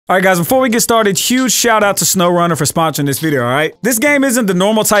Alright guys, before we get started, huge shout out to Snowrunner for sponsoring this video, alright? This game isn't the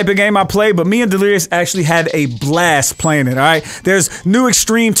normal type of game I play, but me and Delirious actually had a blast playing it, alright? There's new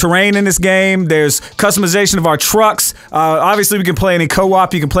extreme terrain in this game, there's customization of our trucks, obviously we can play in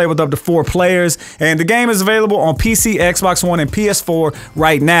co-op, you can play with up to 4 players, and the game is available on PC, Xbox One, and PS4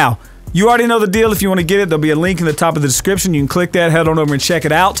 right now. You already know the deal. If you want to get it, there'll be a link in the top of the description. You can click that, head on over and check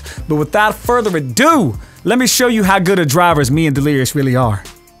it out. But without further ado, let me show you how good of drivers me and Delirious really are.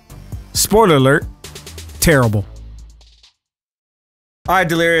 Spoiler alert, terrible. All right,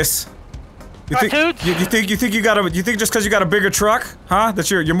 Delirious. You think just because you got a bigger truck, huh?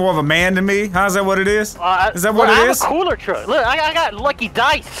 That you're more of a man than me? Huh? Is that what it is? Is that what it is? I have a cooler truck. Look, I got lucky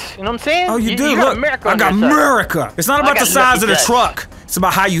dice. You know what I'm saying? Oh, you do. You got America. I got America. It's not about the size of the truck. It's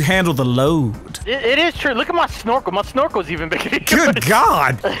about how you handle the load. It is true. Look at my snorkel. My snorkel's even bigger. Good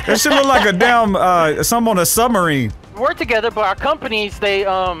God! That should look like a damn something on a submarine. We're together, but our companies they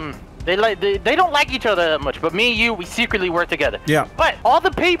don't like each other that much, but me and you, we secretly work together. Yeah. But all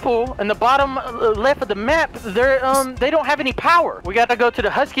the people in the bottom left of the map, they don't have any power. We got to go to the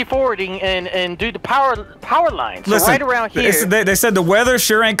Husky forwarding and do the power lines. So listen, right around here. They said the weather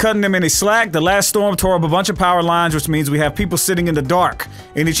sure ain't cutting them any slack. The last storm tore up a bunch of power lines, which means we have people sitting in the dark.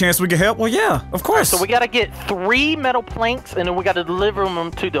 Any chance we can help? Well, yeah, of course. So we got to get 3 metal planks, and then we got to deliver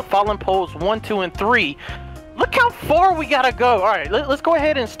them to the fallen poles 1, 2, and 3. Look how far we gotta go. All right, let's go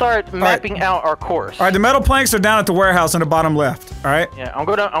ahead and start mapping out our course. All right, the metal planks are down at the warehouse in the bottom left. All right. Yeah, I'm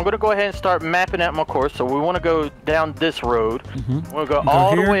gonna go ahead and start mapping out my course. So we want to go down this road. We'll go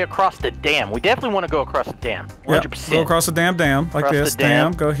all the way across the dam. We definitely want to go across the dam. 100%. Go across the dam, like across this.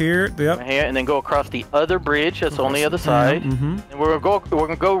 Dam. Go here. Yep. Right here, and then go across the other bridge. That's on the other side. And we're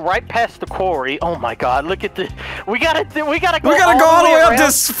gonna go right past the quarry. Oh my God! Look at this. We gotta go all the way up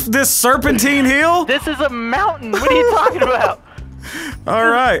this serpentine hill. This is a mountain. What are you talking about? All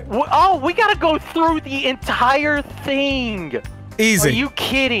right. Oh, we gotta go through the entire thing. Easy. Are you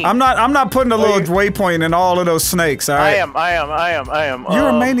kidding? I'm not putting a little waypoint in all of those snakes. All right. I am. You're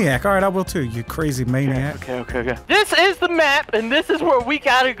a maniac. All right, I will too. You crazy maniac. Okay. This is the map, and this is where we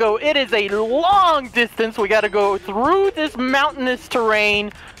gotta go. It is a long distance. We gotta go through this mountainous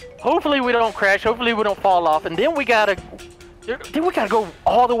terrain. Hopefully we don't crash. Hopefully we don't fall off, and then we gotta go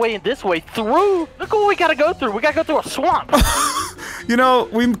all the way in this way through. Look what we gotta go through. We gotta go through a swamp. You know,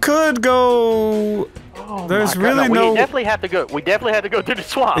 we could go. There's really no. We definitely have to go. We definitely have to go through the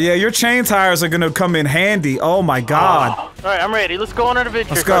swamp. Yeah, your chain tires are gonna come in handy. Oh my God. All right, I'm ready. Let's go on an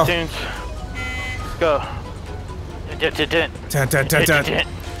adventure, CaRtOoNz. Go.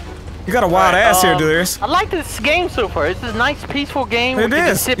 You got a wild ass here, Delirious. I like this game so far. It's a nice, peaceful game. It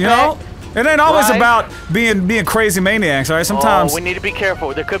is. You know. It ain't always about being crazy maniacs, all right? Sometimes we need to be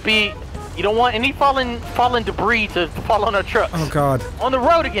careful. There could be, you don't want any fallen debris to fall on our trucks. Oh God! On the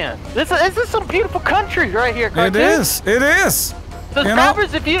road again. This is some beautiful country right here, CaRtOoNz. It is.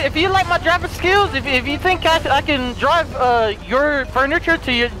 Subscribers, if you like my driving skills, if you think I can drive your furniture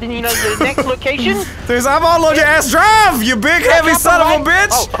to your next location, I've all on your ass. Drive, you big heavy son of a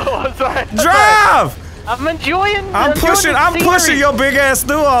bitch. Oh, sorry. Drive. I'm enjoying. I'm pushing your big ass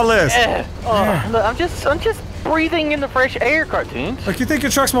through all this. Look, I'm just breathing in the fresh air, CaRtOoNz. Look, you think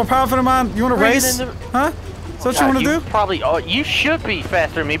your truck's more powerful than mine? You want to race? Huh? Is that what you want to do? Probably. You should be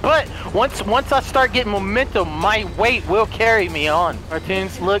faster than me, but once I start getting momentum, my weight will carry me on.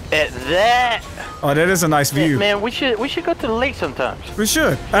 CaRtOoNz, look at that. Oh, that is a nice view. Man, we should go to the lake sometimes. We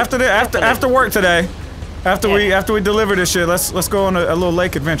should. After work today. After we deliver this shit, let's go on a little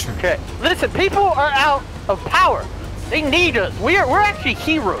lake adventure. Okay. Listen, people are out of power. They need us. We're actually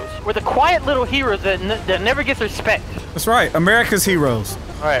heroes. We're the quiet little heroes that never gets respect. That's right. America's heroes.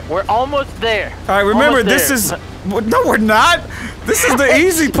 All right, we're almost there. All right, remember this is no, we're not. This is the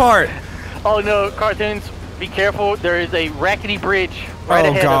easy part. Oh no, CaRtOoNz, be careful. There is a rackety bridge right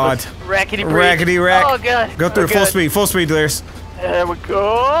ahead of us. Rackety bridge. Rackety rack. Oh God. Go through full speed, Delirious. There we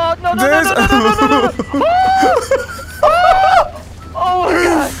go. No. Oh my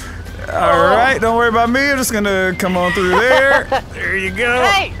God. All right, don't worry about me. I'm just gonna come on through there. There you go.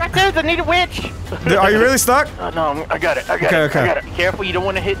 Hey, CaRtOoNz, I need a winch. Are you really stuck? No, I got it. I got it. Careful, you don't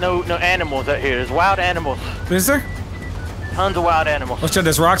want to hit no animals out here. There's wild animals. Is there? Tons of wild animals. Let's check.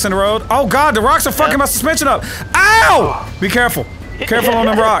 There's rocks in the road. Oh God, the rocks are fucking my suspension up. Ow! Be careful. Careful on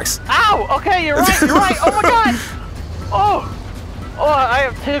them rocks. Ow! Okay, you're right. Oh my God. Oh, I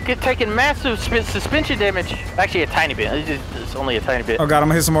have taken massive suspension damage. Actually, a tiny bit. It's only a tiny bit. Oh God, I'm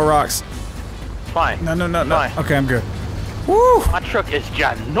gonna hit some more rocks. Fine. No. Fine. Okay, I'm good. Woo! My truck is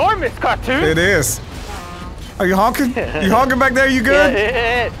ginormous, CaRtOoNz. It is. Are you honking? You honking back there? You good?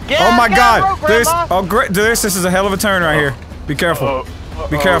 Yeah, oh my God! Great. This is a hell of a turn right here. Be careful.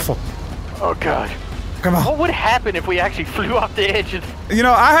 Be careful. Oh god. Come on. What would happen if we actually flew off the edge of... You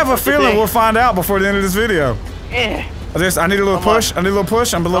know, I have a feeling we'll find out before the end of this video. Eh. I need a little push. I need a little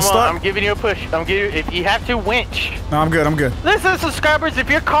push. I'm a little stuck. I'm giving you a push. If you have to, winch. No, I'm good. I'm good. Listen, subscribers, if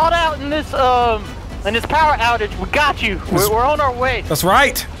you're caught out in this power outage, we got you. We're on our way. That's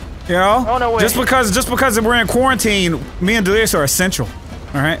right. You know, on our way. just because we're in quarantine, me and Delirious are essential.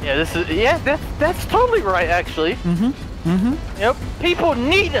 All right. Yeah, that's totally right, actually. Yep. People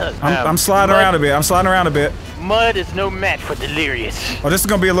need us. I'm sliding around a bit. I'm sliding around a bit. Mud is no match for Delirious. Oh, this is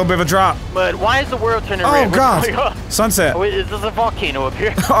gonna be a little bit of a drop. Mud, why is the world turning red? Oh God! Sunset. Oh, is this a volcano up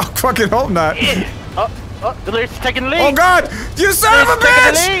here? Oh, fucking hope not. Oh, Delirious is taking the lead. Oh God! You son of a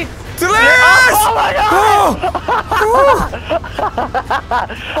bitch! Delirious! Oh my God!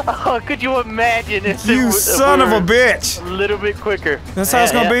 Oh. Could you imagine if you son of a bitch? A little bit quicker. That's how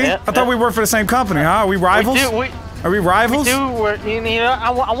it's gonna be. I thought we worked for the same company, huh? Are we rivals? Are we rivals? We do.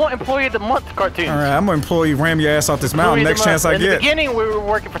 I want Employee of the Month CaRtOoNz. All right, I'm gonna employ you, ram your ass off this mountain next chance I get. In the beginning, we were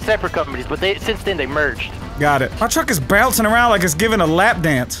working for separate companies, but since then they merged. Got it. My truck is bouncing around like it's giving a lap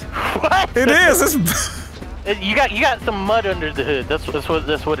dance. What? It is. You got some mud under the hood. That's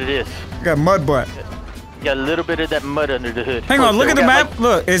what it is. You got mud butt. You got a little bit of that mud under the hood. Hang on, look at the map.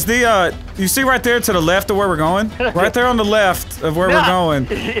 Look, is the you see right there to the left of where we're going? Right there on the left of where we're going.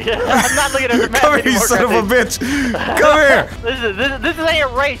 I'm not looking at the map Come here, anymore, you son of a bitch. Come here. This ain't a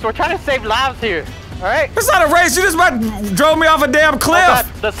race. We're trying to save lives here. All right. It's not a race. You just drove me off a damn cliff. Oh God,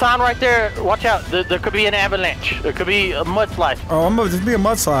 the sign right there. Watch out. There could be an avalanche. There could be a mudslide. Oh, I'm gonna just be a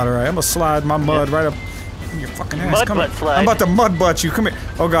mudslide, all right? I'm gonna slide my mud right up. Your fucking ass. Come here. Slide. I'm about to mud butt you. Come here.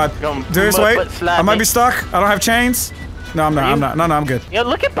 Oh God. Darius, wait. I might be stuck. I don't have chains. No, I'm not. I'm not. No, I'm good. Yeah,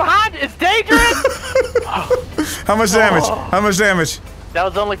 look at behind. It's dangerous. How much damage? How much damage? That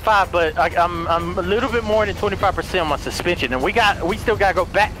was only 5, but I'm a little bit more than 25% on my suspension, and we still gotta go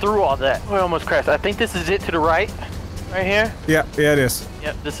back through all that. We almost crashed. I think this is it to the right here. Yeah, it is.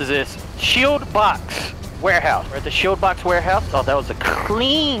 Yep, this is it. Shield Box Warehouse. We're at the Shield Box Warehouse. Oh, that was a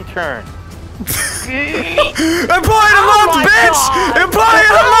clean turn. Employee of the month, bitch! Employee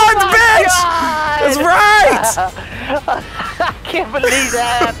of the month, bitch! That's right! I can't believe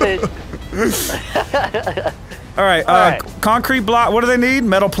that happened. All right, concrete block. What do they need?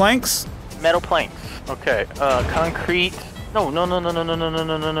 Metal planks? Metal planks. Okay. Concrete. No.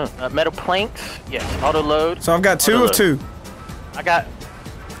 Metal planks. Yes. Auto load. So I've got 2 of 2. I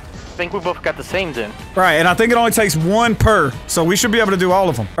think we both got the same then. Right, and I think it only takes 1 per, so we should be able to do all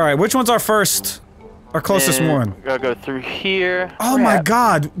of them. All right, which one's our closest one? Gotta go through here. Oh my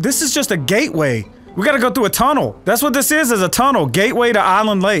God, this is just a gateway. We gotta go through a tunnel. That's what this is a tunnel. Gateway to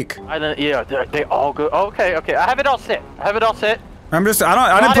Island Lake. Yeah, they all go. Okay. I have it all set. I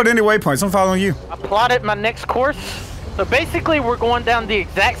didn't put any waypoints. I'm following you. I plotted my next course. So basically, we're going down the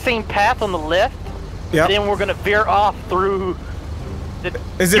exact same path on the left. Yeah. Then we're gonna veer off through.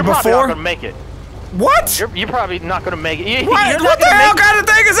 Is it you're before? Probably not gonna make it. What? You're probably not gonna make it. What the hell kind of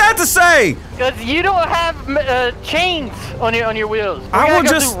thing is that to say? Because you don't have chains on your wheels. I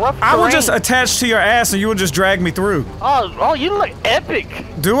will just attach to your ass and you will just drag me through. Oh, you look epic.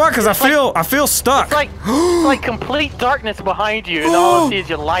 Do I? Because I feel stuck. It's like complete darkness behind you, and all I see is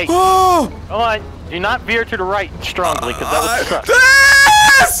your light. Come on, do not veer to the right strongly, because that would suck.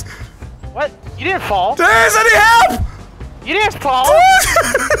 Yes! What? You didn't fall. There's any help? You didn't fall.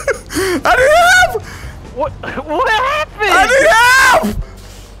 I need help! What happened? I need help!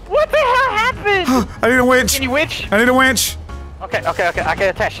 What the hell happened? I need a winch. Can you winch? I need a winch. Okay. I can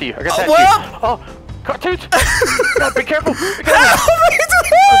attach to you. Oh, CaRtOoNz. No, be careful. Help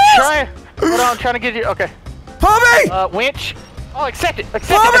me! I'm trying to get you. Okay. Pull me! Winch. Oh, accept it. Pull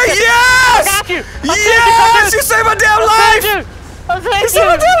me! Yes! I got you. Yes! You saved my damn life! You saved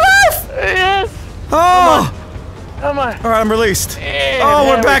my damn life! Yes. Oh. Come on. All right, I'm released. Yeah, oh,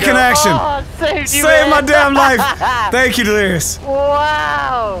 we're back in action. Oh, saved my damn life. Thank you, Delirious.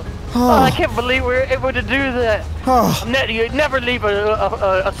 Wow. Oh, I can't believe we were able to do that. Oh. You never leave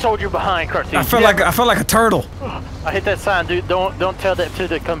a soldier behind, CaRtOoNz. I felt like a turtle. I hit that sign, dude. Don't tell that to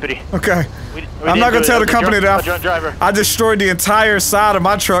the company. Okay. I'm not gonna tell the company that I destroyed the entire side of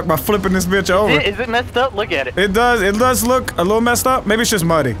my truck by flipping this bitch over. Is it messed up? Look at it. It does look a little messed up. Maybe it's just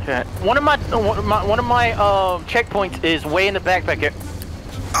muddy. Okay. One of my checkpoints is way in the back here.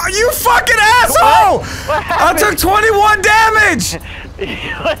 Oh, you fucking asshole! What happened? I took 21 damage!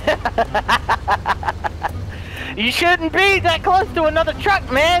 You shouldn't be that close to another truck,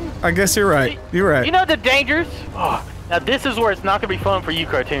 man! I guess you're right. You're right. You know the dangers? Oh, now this is where it's not gonna be fun for you,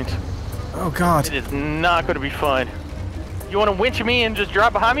 CaRtOoNz. Oh God. It is not gonna be fun. You want to winch me and just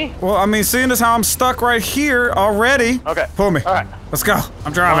drive behind me? Well, I mean, seeing as how I'm stuck right here already. Okay. Pull me. All right. Let's go.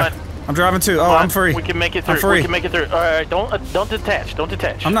 I'm driving. I'm driving too. Oh, I'm free. We can make it through. I'm free. We can make it through. All right. Don't detach. Don't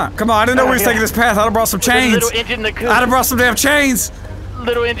detach. I'm not. Come on. I didn't know we was taking this path. I'd have brought some chains. Little engine that could. I'd have brought some damn chains.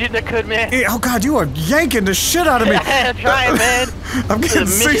 Little engine that could, man. Oh God, you are yanking the shit out of me. I'm trying, man. I'm getting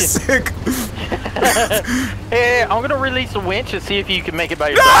seasick. Hey, I'm gonna release the winch and see if you can make it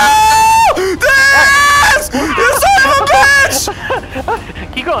by yourself. No! This! You son of a bitch!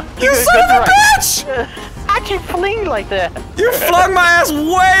 Keep going. You son of a bitch! How'd you fling like that? You flung my ass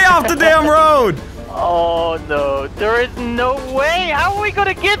way off the damn road. Oh no, there is no way. How are we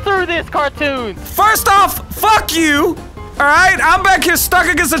gonna get through this, CaRtOoNz? First off, fuck you. All right, I'm back here stuck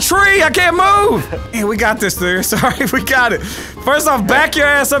against a tree. I can't move. Yeah, we got this, dude. Sorry, we got it. First off, back your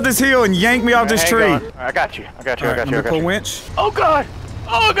ass up this hill and yank me off this tree. I got you. I got you. All right, I got you. I got pull you. winch. Oh God.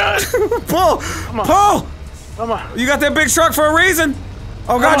 Oh God. Pull. Come on. Pull. Come on. You got that big truck for a reason.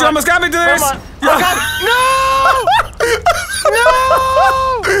 Oh God, you almost got me to this. Come on. Oh, God.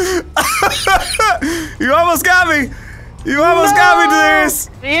 No! You almost got me. You almost got me to this.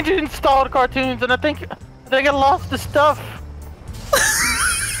 The engine installed, CaRtOoNz, and I think I lost the stuff.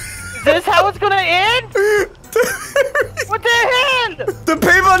 Is this how it's gonna end? What the hell? The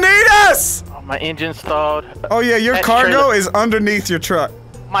people need us. Oh, my engine stalled. Oh yeah, your That cargo trailer- is underneath your truck.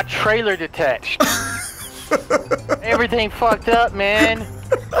 My trailer detached. Everything fucked up, man.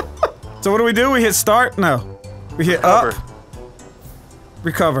 So what do? We hit start? No. We hit Recover. up.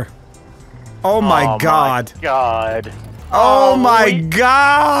 Recover. Oh my God. My God. Oh my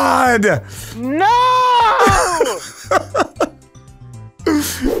God. No!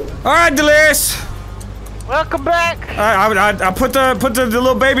 All right, Delirious. Welcome back. I put the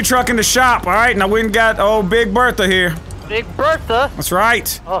little baby truck in the shop. All right, now we got old Big Bertha here. Big Bertha. That's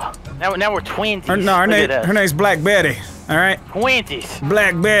right. Oh, now we're twinsies. Her name's Black Betty. All right. Twinsies.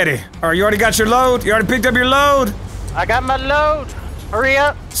 Black Betty. All right, you already got your load. You already picked up your load. I got my load. Hurry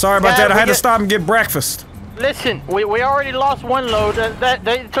up. Sorry about that. I had to stop and get breakfast. Listen, we already lost one load.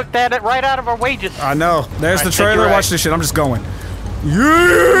 They took that right out of our wages. I know. There's the take trailer. you right. Watch this shit. I'm just going.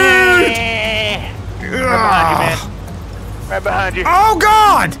 Yeah. Right behind you, man. Right behind you. Oh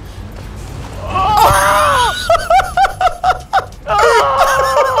God!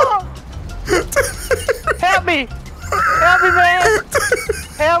 Help me! Help me, man!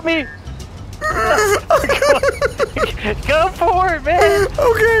 Help me! Go for it, man!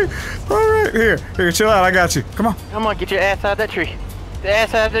 Okay. All right. Here. Chill out. I got you. Come on. Come on, get your ass out of that tree. The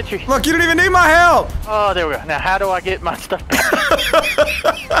ass out of that tree. Look, you don't even need my help. Oh, there we go. Now, how do I get my stuff back?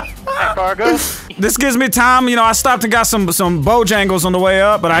 That cargo? This gives me time. You know, I stopped and got some Bojangles on the way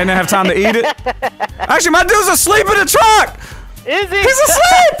up, but I didn't have time to eat it. Actually, my dude's asleep in the truck. Is he? He's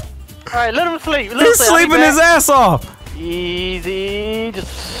asleep. All right, let him sleep. He's sleeping his ass off. Easy,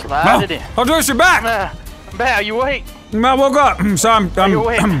 just slide it in. Oh, Joyce, you're back. I'm back. You wait. I woke up, so I'm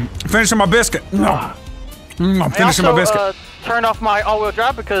finishing my biscuit. I'm finishing my biscuit. Turn off my all-wheel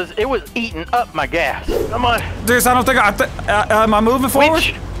drive because it was eating up my gas. Come on. This, I don't think am I moving forward?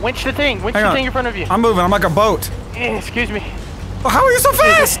 Winch the thing. Winch the thing in front of you. I'm moving. I'm like a boat. Excuse me. Oh, how are you so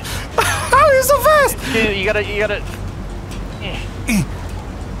fast? How are you so fast? You gotta.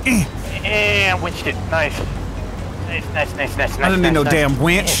 And winched it. Nice. Nice. I didn't need no damn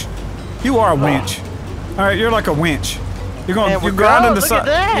winch. You are a winch. All right, you're like a winch. You're grinding the side.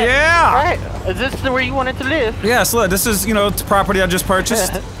 Yeah. Right. Is this where you wanted to live? Yes. Look, this is the property I just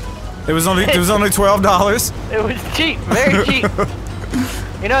purchased. It was only $12. It was cheap, very cheap.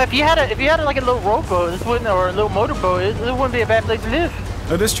 If you had like a little rowboat, or a little motorboat, it wouldn't be a bad place to live.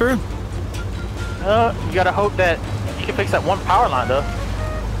 That is true. You gotta hope that you can fix that one power line though.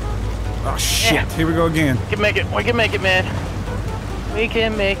 Oh shit! Yeah. Here we go again. We can make it, man. We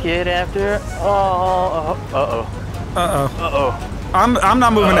can make it after. I'm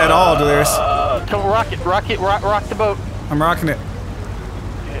not moving at all, Delirious. Come rock the boat. I'm rocking it.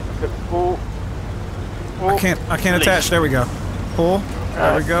 I can't attach. There we go. Pull.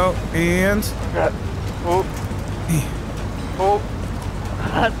 There we go. And.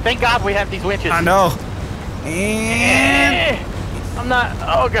 Thank God we have these winches. I know. And. I'm not.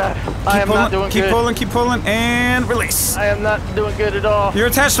 Oh God. I am not doing good. Keep pulling, and release. I am not doing good at all. You're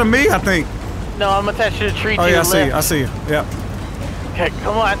attached to me, I think. No, I'm attached to the tree. Oh yeah, I see you. Yep. Okay,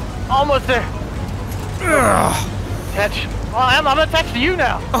 come on. Almost there. Attach. Oh, I'm attached to you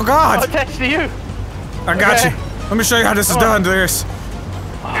now. Oh God. I'm attached to you. I got you. Let me show you how this is done, Delirious.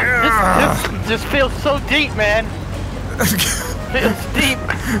 This just feels so deep, man. Feels deep.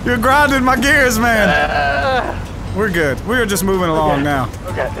 You're grinding my gears, man. We're good. We are just moving along now.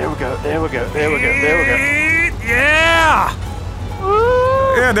 Okay, there we go. Yeah!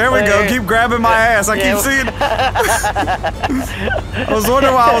 Woo! Yeah, there we go. Keep grabbing my ass. I keep seeing. I was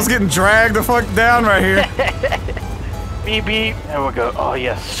wondering why I was getting dragged the fuck down right here. Beep beep. There we go. Oh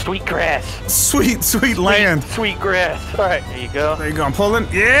yes, sweet grass. Sweet, sweet land. Sweet grass. All right, there you go. There you go. I'm pulling.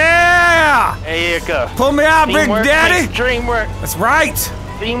 Yeah! There you go. Pull me out, Big Daddy. Makes dream work. That's right.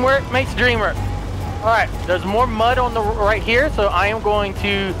 Teamwork makes dream work. All right, there's more mud on the right here, so I am going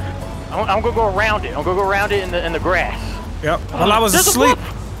to. I'm gonna go around it. I'm gonna go around it in the grass. Yep. While I was There's asleep.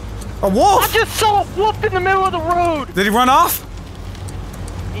 A wolf? I just saw a wolf in the middle of the road. Did he run off?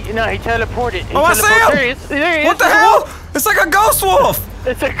 He teleported. Oh, I see him. There he is. What the hell? It's like a ghost wolf.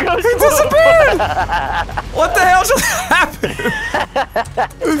 It's a ghost He wolf. disappeared. What the hell just happened?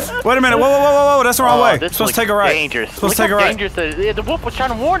 Wait a minute. Whoa. That's the wrong way. This Supposed to take a right. Dangerous. Supposed to take a right. Dangerous. The wolf was trying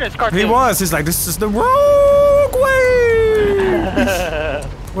to warn us, CaRtOoNz. He was. He's like, this is the wrong way.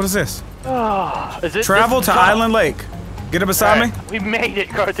 What is this? Travel to Island Lake. Get it beside me. We made it,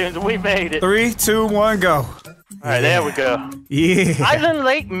 CaRtOoNz. We made it. 3, 2, 1, go. All right, there we go. Yeah. Island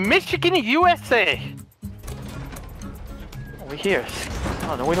Lake, Michigan, USA. We're here.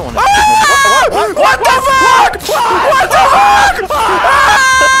 Oh, no, we don't want to. What the fuck? What the fuck?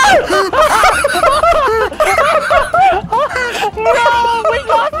 No, we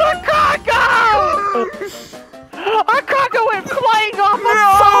lost our cargo! Our cargo went flying off the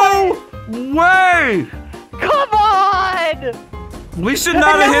side! No way! Come on! We should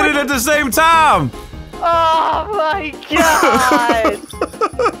not have hit it at the same time. Oh my god!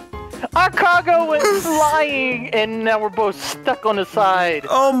 Our cargo went flying, and now we're both stuck on the side.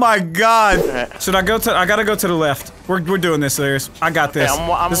 Oh my god! Should I go to? I gotta go to the left. We're doing this, serious. I got this.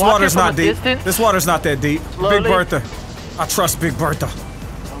 I'm This water's not deep. distance. This water's not that deep. Slowly. Big Bertha. I trust Big Bertha.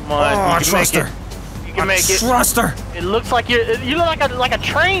 Come on, Oh, I trust her. You can make it. Trust her. It looks like you look like a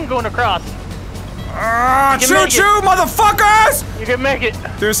train going across. You can Choo make it. choo, motherfuckers! You can make it.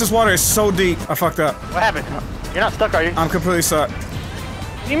 This water is so deep. I fucked up. What happened? You're not stuck, are you? I'm completely stuck.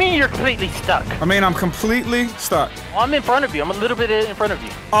 What do you mean you're completely stuck? I mean, I'm completely stuck. Oh, I'm in front of you. I'm a little bit in front of you.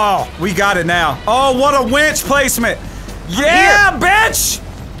 Oh, we got it now. Oh, what a winch placement. Yeah, bitch!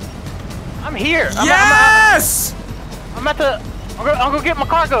 I'm here. Yes! I'm gonna get my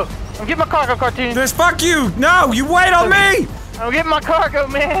cargo. I'm getting my cargo, CaRtOoNz. This fuck you. No, you wait on me. I'm getting my cargo,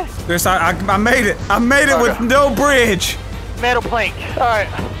 man. This I made it. I made it with no bridge. Metal plank. All right,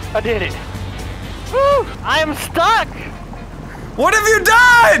 I did it. Woo! I am stuck. What have you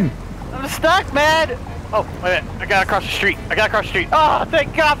done? I'm stuck, man. Oh, wait a minute. I gotta cross the street. Oh,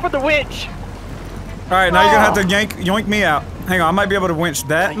 thank God for the winch. All right, now you're gonna have to yoink me out. Hang on, I might be able to winch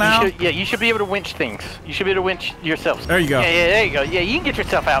that now. You should be able to winch things. You should be able to winch yourself. There you go. Yeah, there you go. Yeah, you can get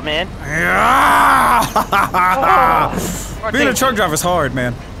yourself out, man. Yeah. Being a CaRtOoNz, truck driver is hard,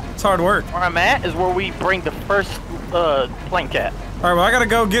 man. It's hard work. where I'm at is where we bring the first plank at. All right, well, I gotta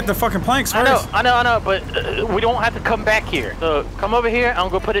go get the fucking planks first. I know, but we don't have to come back here. So come over here, I'm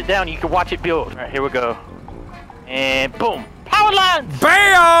gonna put it down. You can watch it build. All right, here we go. And boom, power lines!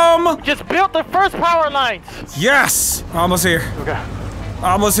 Bam! We just built the first power lines. Yes! Almost here. Here we go.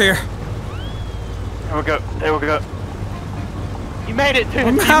 Almost here. There we go. There we go. You made it, dude.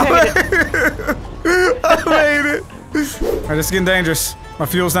 You made it. I made it. All right, this is getting dangerous. My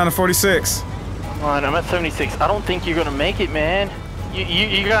fuel's down to 46. Come on, I'm at 76. I don't think you're gonna make it, man.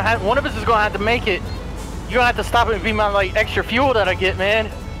 You're gonna have, one of us is gonna have to make it. You're gonna have to stop it and be my like extra fuel that I get, man.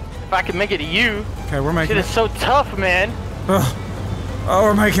 If I can make it to you. Okay, we're making Shit it. is so tough, man. Oh,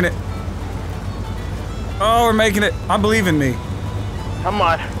 we're making it. Oh, we're making it. I believe in me. Come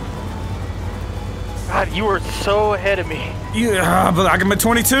on. God, you were so ahead of me. Yeah, but I'm at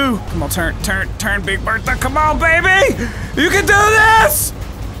 22. Come on, turn, Big Bertha. Come on, baby. You can do this.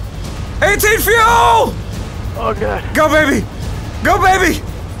 18 fuel. Oh, God. Go, baby. Go, baby.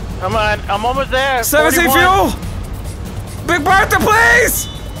 Come on, I'm almost there. 17 41. fuel. Big Bertha, please. I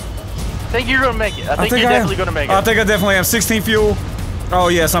think you're gonna make it. I think you're definitely gonna make it. I think I definitely am. 16 fuel. Oh,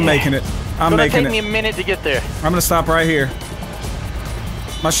 yes, I'm making it. I'm making It's gonna take me it. a minute to get there. I'm gonna stop right here.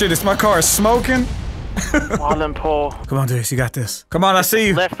 My car is smoking. Wallen pole. Come on, dude, you got this. Come on, I see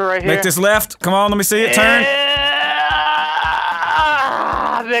you. Left or right here? Make this left. Come on, let me see it. Turn.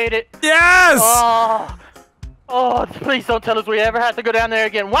 I made it. Yes! Oh, please don't tell us we ever have to go down there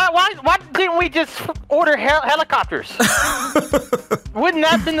again. Why didn't we just order helicopters? Wouldn't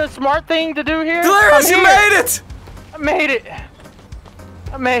that have been the smart thing to do here? Delirious, you made it! I made it.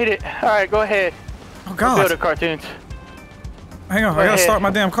 I made it. All right, go ahead. Oh, God. Go to CaRtOoNz. Hang on, I gotta start my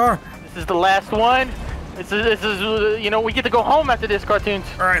damn car. This is the last one. This is you know, we get to go home after this, CaRtOoNz.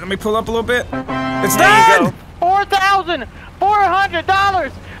 All right, let me pull up a little bit. It's There you done! go.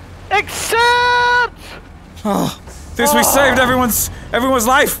 $4,400. Accept! This we saved everyone's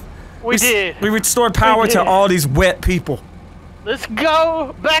life. We did. We restored power to all these wet people. Let's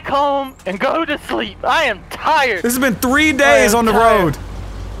go back home and go to sleep. I am tired. This has been 3 days on the road.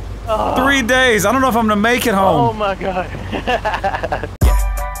 3 days. I don't know if I'm gonna make it home. Oh my god.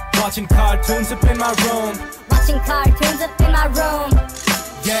 Watching cartoons up in my room. Watching cartoons up in my room.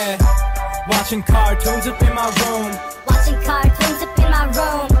 Yeah. Watching cartoons up in my room. Watching cartoons up in my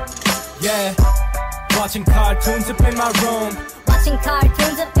room. Yeah. Watching cartoons up in my room. Watching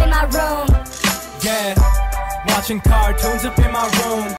cartoons up in my room. Yeah. Watching cartoons up in my room.